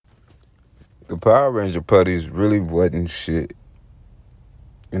The Power Ranger putties really wasn't shit.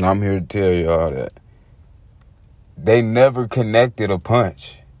 And I'm here to tell y'all that. They never connected a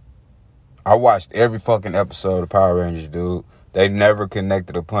punch. I watched every fucking episode of Power Rangers, dude. They never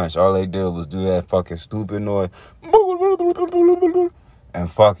connected a punch. All they did was do that fucking stupid noise. And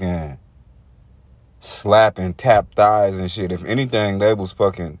fucking slap and tap thighs and shit. If anything, they was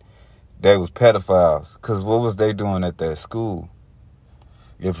pedophiles. Because what was they doing at that school?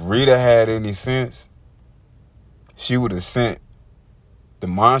 If Rita had any sense, she would have sent the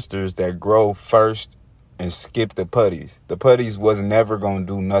monsters that grow first and skip the putties. The putties was never going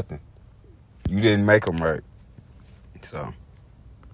to do nothing. You didn't make them right. So...